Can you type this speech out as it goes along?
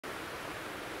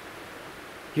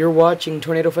You're watching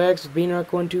Tornado Facts with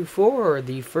Beanrock124,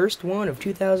 the first one of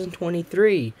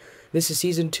 2023. This is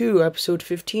Season 2, Episode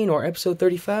 15, or Episode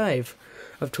 35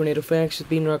 of Tornado Facts with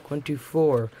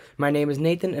Beanrock124. My name is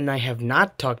Nathan, and I have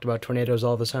not talked about tornadoes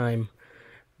all the time.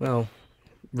 Well,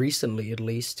 recently at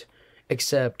least.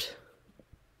 Except,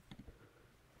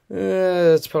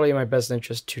 it's probably in my best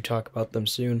interest to talk about them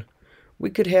soon. We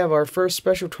could have our first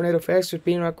special Tornado Facts with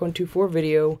Beanrock124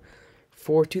 video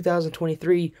for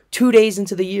 2023, 2 days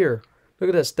into the year.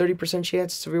 Look at this, 30%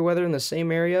 chance of severe weather in the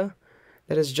same area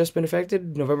that has just been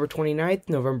affected, November 29th,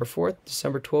 November 4th,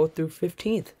 December 12th through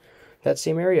 15th. That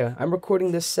same area. I'm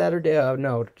recording this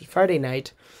Friday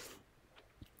night.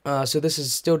 So this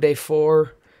is still day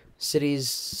 4.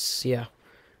 Cities, yeah.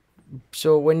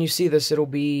 So when you see this, it'll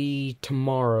be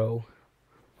tomorrow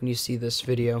when you see this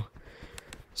video.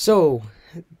 So,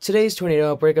 today's tornado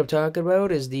outbreak I'm talking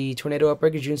about is the tornado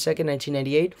outbreak of June 2nd,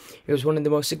 1998. It was one of the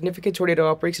most significant tornado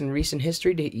outbreaks in recent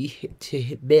history to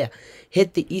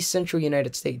hit the east central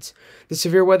United States. The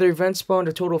severe weather event spawned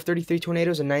a total of 33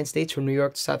 tornadoes in 9 states from New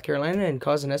York to South Carolina and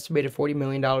caused an estimated $40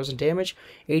 million in damage,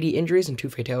 80 injuries, and 2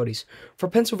 fatalities. For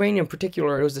Pennsylvania in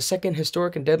particular, it was the second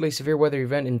historic and deadly severe weather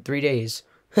event in 3 days.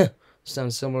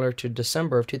 Sounds similar to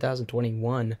December of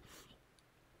 2021.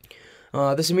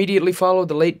 This immediately followed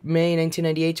the late May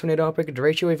 1998 tornado outbreak of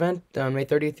derecho event on May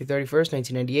 30th through 31st,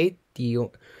 1998,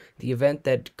 the event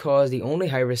that caused the only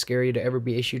high-risk area to ever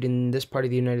be issued in this part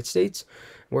of the United States,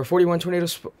 where 41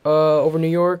 tornadoes over New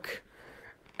York,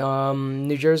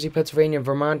 New Jersey, Pennsylvania, and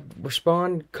Vermont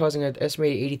respond, causing an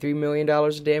estimated $83 million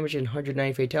in damage and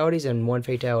 109 fatalities and 1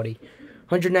 fatality.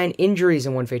 109 injuries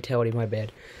and 1 fatality, my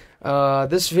bad.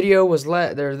 This video was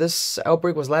this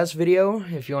outbreak was last video,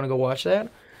 if you want to go watch that.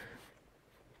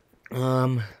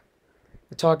 I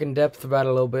talk in depth about it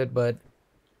a little bit, but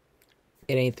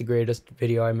it ain't the greatest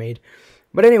video I made.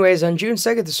 But anyways, on June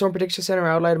 2nd, the Storm Prediction Center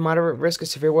outlined a moderate risk of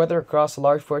severe weather across a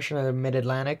large portion of the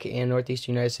mid-Atlantic and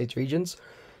northeastern United States regions,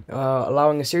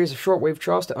 allowing a series of shortwave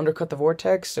troughs to undercut the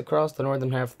vortex across the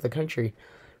northern half of the country.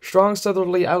 Strong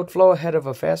southerly outflow ahead of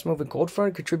a fast-moving cold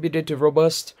front contributed to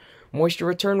robust moisture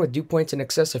return, with dew points in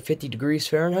excess of 50 degrees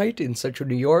Fahrenheit in central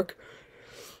New York,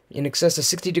 in excess of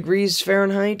 60 degrees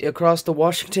Fahrenheit across the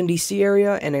Washington, D.C.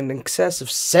 area, and in excess of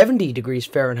 70 degrees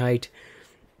Fahrenheit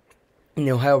in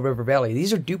the Ohio River Valley.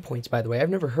 These are dew points, by the way. I've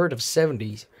never heard of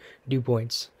 70 dew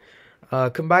points.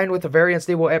 Combined with a very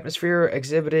unstable atmosphere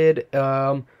exhibited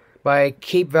by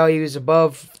Cape values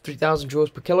above 3,000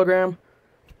 joules per kilogram,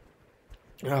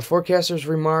 forecasters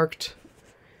remarked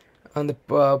on the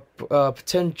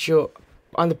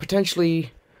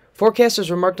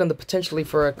potentially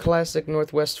for a classic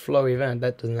northwest flow event.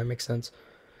 That doesn't make sense.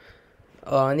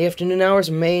 In the afternoon hours,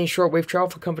 a main shortwave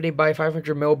trough accompanied by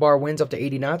 500 millbar winds up to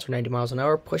 80 knots or 90 miles an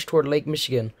hour pushed toward Lake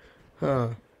Michigan.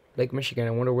 Lake Michigan.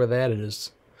 I wonder where that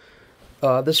is.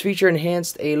 This feature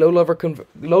enhanced a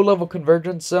low-level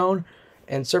convergence zone,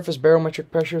 and surface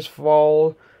barometric pressure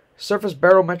falls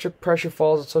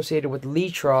associated with Lee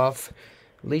trough.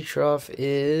 Lee trough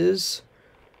is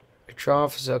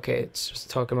okay, it's just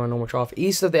talking about normal trough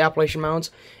east of the Appalachian Mountains,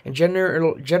 and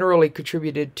generally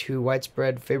contributed to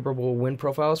widespread favorable wind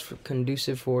profiles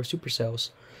conducive for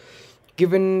supercells.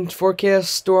 Given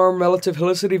forecast storm relative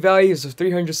helicity values of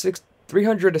 300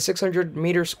 to 600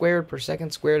 meters squared per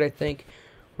second squared, I think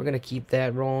we're going to keep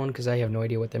that rolling because I have no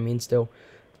idea what that means still.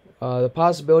 The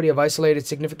possibility of isolated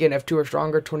significant F2 or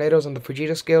stronger tornadoes on the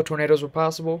Fujita scale tornadoes were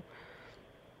possible.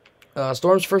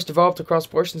 Storms first developed across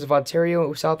portions of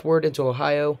Ontario southward into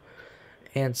Ohio,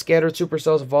 and scattered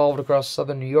supercells evolved across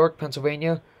southern New York,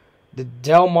 Pennsylvania, the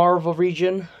Delmarva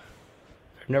region,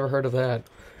 I've never heard of that,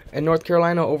 and North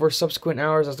Carolina over subsequent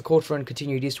hours as the cold front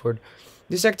continued eastward.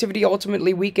 This activity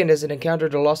ultimately weakened as it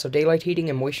encountered a loss of daylight heating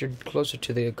and moisture closer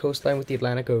to the coastline with the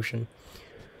Atlantic Ocean.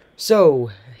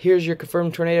 So, here's your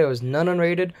confirmed tornadoes. None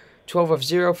unrated. 12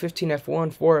 F0, 15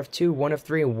 F1, 4 F2, 1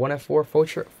 F3, and 1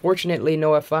 F4. Fortunately,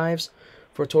 no F5s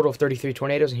for a total of 33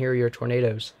 tornadoes, and here are your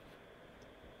tornadoes.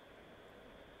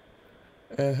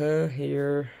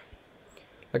 Here.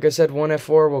 Like I said, 1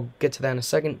 F4, we'll get to that in a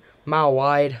second. Mile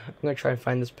wide. I'm going to try and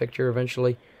find this picture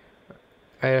eventually.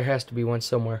 There has to be one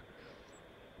somewhere.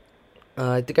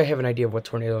 I think I have an idea of what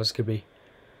tornadoes could be.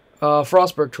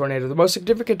 Frostburg tornado. The most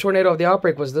significant tornado of the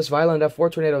outbreak was this violent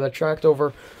F4 tornado that tracked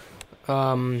over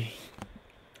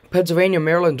Pennsylvania,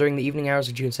 Maryland during the evening hours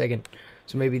of June 2nd.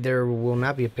 So maybe there will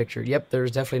not be a picture. Yep,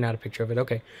 there's definitely not a picture of it.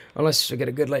 Okay, unless I get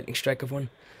a good lightning strike of one.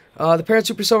 The parent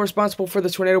supercell responsible for the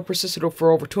tornado persisted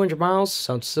for over 200 miles.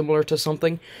 Sounds similar to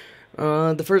something.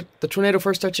 The tornado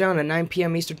first touched down at 9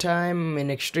 p.m. Eastern Time in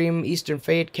extreme eastern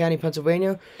Fayette County,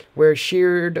 Pennsylvania, where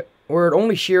where it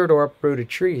only sheared or uprooted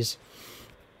trees.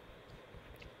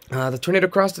 The tornado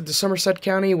crossed into Somerset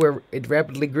County, where it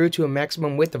rapidly grew to a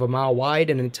maximum width of a mile wide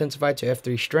and intensified to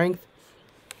F3 strength.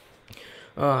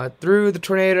 Though the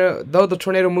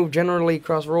tornado moved generally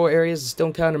across rural areas, it still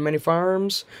encountered many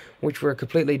farms, which were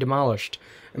completely demolished.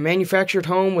 A manufactured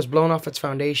home was blown off its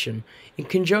foundation. In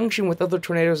conjunction with other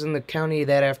tornadoes in the county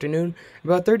that afternoon,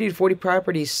 about 30 to 40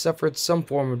 properties suffered some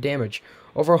form of damage.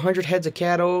 Over 100 heads of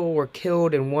cattle were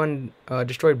killed in one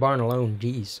destroyed barn alone.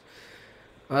 Jeez.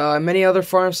 Many other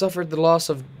farms suffered the loss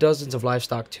of dozens of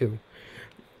livestock, too.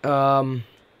 The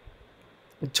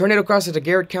tornado crossed into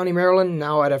Garrett County, Maryland,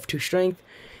 now at F2 strength.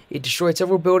 It destroyed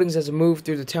several buildings as it moved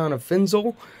through the town of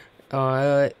Finsel,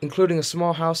 including a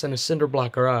small house and a cinder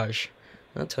block garage.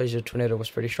 That tells you the tornado was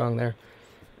pretty strong there.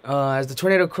 As the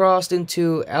tornado crossed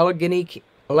into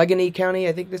Allegheny County,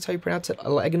 I think that's how you pronounce it,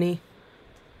 Allegheny.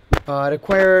 It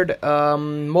acquired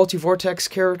multi-vortex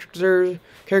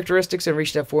characteristics and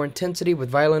reached F4 intensity with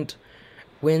violent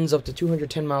winds up to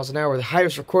 210 miles an hour, the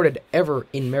highest recorded ever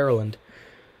in Maryland.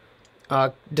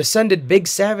 Descended Big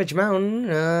Savage Mountain.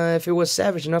 If it was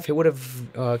savage enough, it would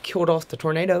have killed off the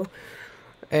tornado.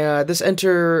 Then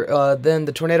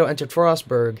the tornado entered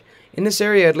Frostburg. In this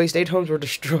area, at least 8 homes were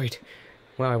destroyed.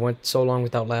 Wow, I went so long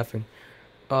without laughing.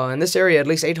 In this area, at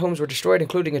least 8 homes were destroyed,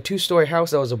 including a 2-story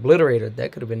house that was obliterated.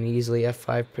 That could have been easily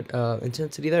F5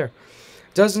 intensity there.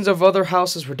 Dozens of other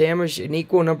houses were damaged. An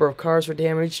equal number of cars were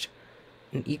damaged.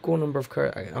 An equal number of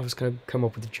cars. I was going to come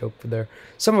up with a joke for there.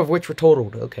 Some of which were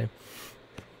totaled. Okay.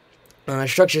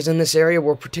 Structures in this area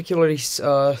were particularly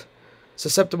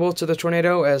susceptible to the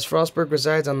tornado, as Frostburg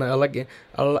resides on the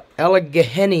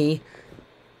Allegheny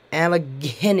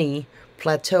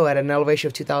Plateau at an elevation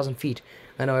of 2,000 feet.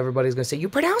 I know everybody's going to say, you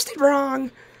pronounced it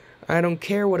wrong! I don't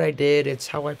care what I did, it's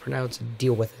how I pronounce it.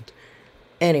 Deal with it.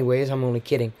 Anyways, I'm only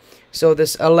kidding. So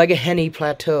this Allegheny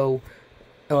Plateau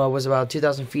was about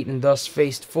 2,000 feet and thus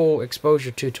faced full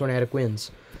exposure to tornadic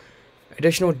winds.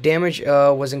 Additional damage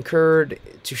was incurred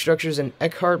to structures in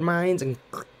Eckhart Mines and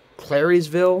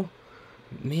Clary'sville.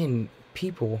 Man,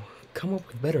 people, come up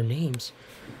with better names.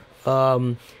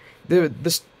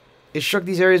 It struck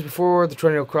these areas before the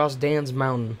tornado crossed Dan's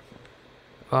Mountain.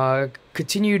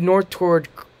 Continued north toward,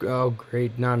 oh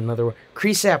great, not another one,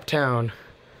 Cresap Town,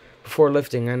 before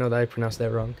lifting. I know that I pronounced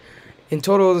that wrong. In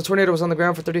total, the tornado was on the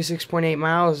ground for 36.8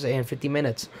 miles and 50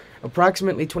 minutes.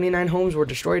 Approximately 29 homes were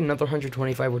destroyed and another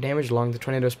 125 were damaged along the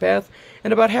tornado's path,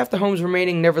 and about half the homes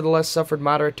remaining nevertheless suffered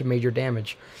moderate to major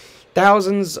damage.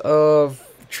 Thousands of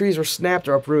trees were snapped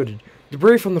or uprooted.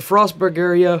 Debris from the Frostburg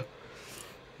area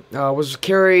was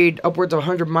carried upwards of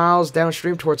 100 miles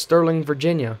downstream towards Sterling,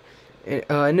 Virginia.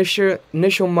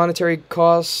 Initial monetary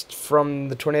cost from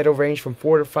the tornado ranged from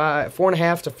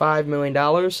 $4.5 to $5 million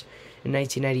in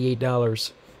 1998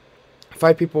 dollars.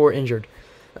 5 people were injured.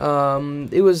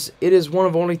 It is one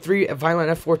of only 3 violent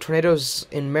F4 tornadoes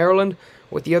in Maryland,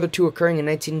 with the other 2 occurring in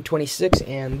 1926,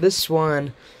 and this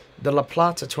one, the La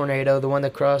Plata tornado, the one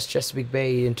that crossed Chesapeake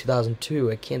Bay in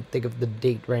 2002. I can't think of the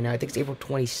date right now. I think it's April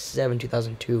 27,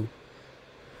 2002.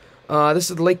 This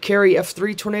is the Lake Cary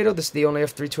F3 tornado. This is the only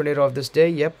F3 tornado of this day.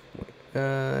 Yep.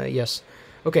 Yes.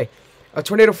 Okay. A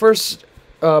tornado first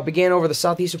began over the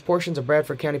southeastern portions of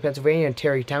Bradford County, Pennsylvania, and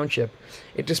Terry Township.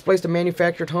 It displaced a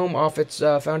manufactured home off its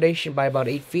foundation by about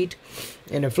 8 feet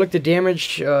and inflicted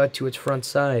damage to its front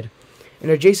side. An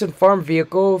adjacent farm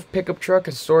vehicle, pickup truck,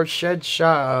 and storage shed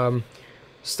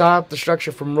stopped the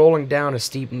structure from rolling down a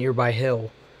steep nearby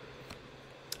hill.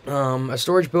 A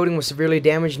storage building was severely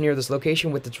damaged near this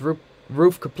location, with its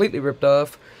roof completely ripped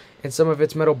off and some of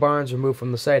its metal barns removed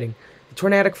from the siding. The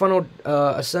tornadic funnel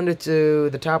ascended to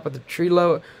the top of the tree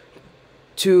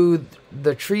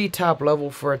top level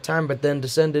for a time, but then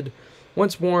descended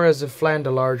once more as it flattened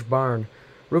a large barn.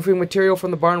 Roofing material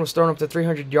from the barn was thrown up to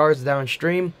 300 yards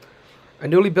downstream. A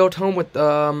newly built home with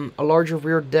a larger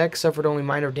rear deck suffered only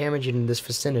minor damage in this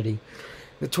vicinity.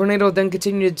 The tornado then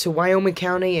continued to Wyoming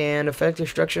County and affected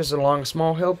structures along a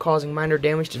small hill, causing minor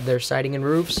damage to their siding and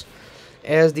roofs.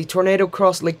 As the tornado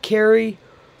crossed Lake Cary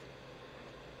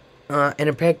and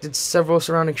impacted several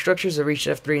surrounding structures, it reached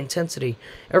F3 intensity.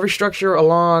 Every structure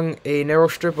along a narrow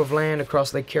strip of land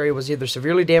across Lake Cary was either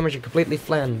severely damaged or completely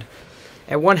flattened.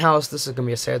 At one house, this is going to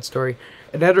be a sad story,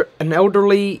 an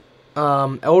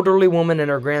elderly woman and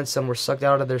her grandson were sucked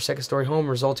out of their second-story home,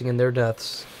 resulting in their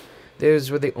deaths.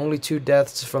 Those were the only 2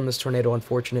 deaths from this tornado,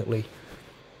 unfortunately.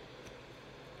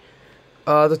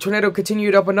 The tornado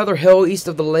continued up another hill east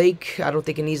of the lake. I don't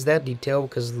think it needs that detail,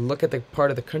 because look at the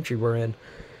part of the country we're in.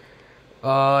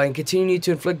 And continued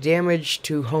to inflict damage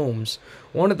to homes.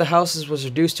 One of the houses was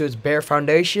reduced to its bare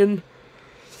foundation.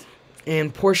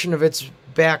 and portion of its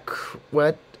back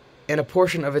what? And a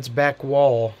portion of its back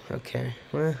wall. Okay.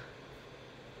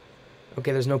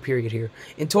 Okay, there's no period here.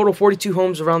 In total, 42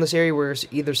 homes around this area were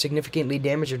either significantly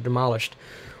damaged or demolished.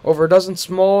 Over a dozen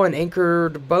small and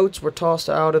anchored boats were tossed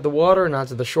out of the water and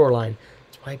onto the shoreline.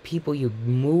 That's why people, you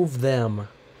move them.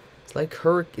 It's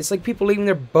like people leaving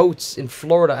their boats in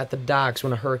Florida at the docks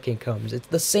when a hurricane comes. It's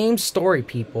the same story,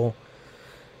 people.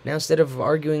 Now, instead of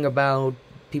arguing about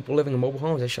people living in mobile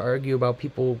homes, I should argue about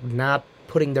people not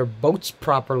putting their boats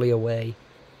properly away.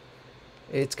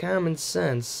 It's common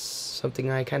sense,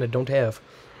 something I kind of don't have.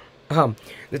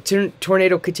 The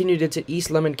tornado continued into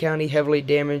East Lemon County, heavily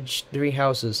damaged 3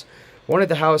 houses. One of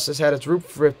the houses had its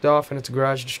roof ripped off and its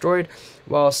garage destroyed,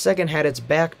 while a second had its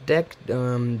back deck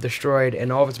destroyed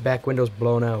and all of its back windows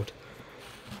blown out.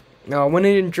 One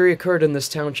injury occurred in this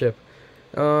township.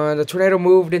 The tornado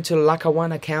moved into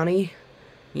Lackawanna County.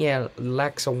 Yeah,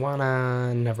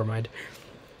 Lackawanna, never mind.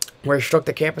 Where it struck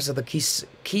the campus of the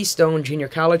Keystone Junior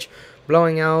College,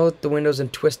 blowing out the windows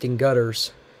and twisting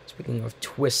gutters. Speaking of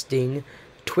twisting,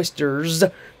 twisters.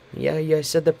 Yeah, I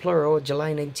said the plural.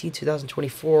 July 19,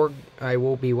 2024. I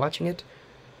will be watching it.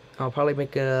 I'll probably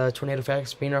make a Tornado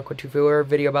Facts Beanrock124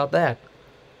 video about that.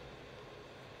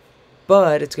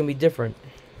 But it's going to be different.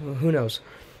 Who knows?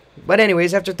 But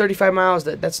anyways, after 35 miles,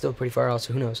 that's still pretty far out,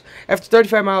 so who knows? After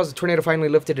 35 miles, the tornado finally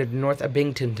lifted into North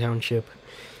Abington Township.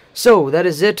 So, that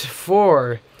is it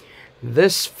for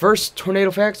this first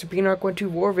Tornado Facts with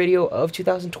Beanrock124 video of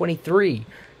 2023.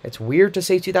 It's weird to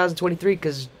say 2023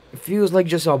 because it feels like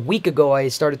just a week ago I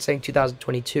started saying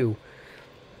 2022.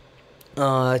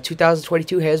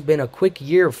 2022 has been a quick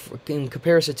year in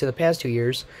comparison to the past 2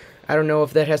 years. I don't know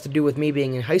if that has to do with me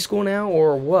being in high school now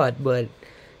or what, but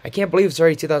I can't believe it's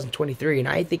already 2023, and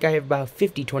I think I have about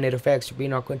 50 Tornado Facts for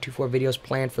Beanrock124 videos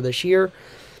planned for this year.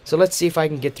 So let's see if I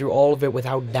can get through all of it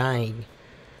without dying.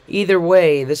 Either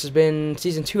way, this has been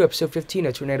Season 2, Episode 15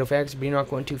 of Tornado Facts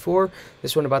Beanrock124.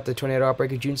 This one about the tornado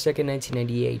outbreak of June 2nd,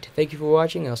 1998. Thank you for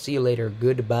watching. I'll see you later.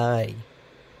 Goodbye.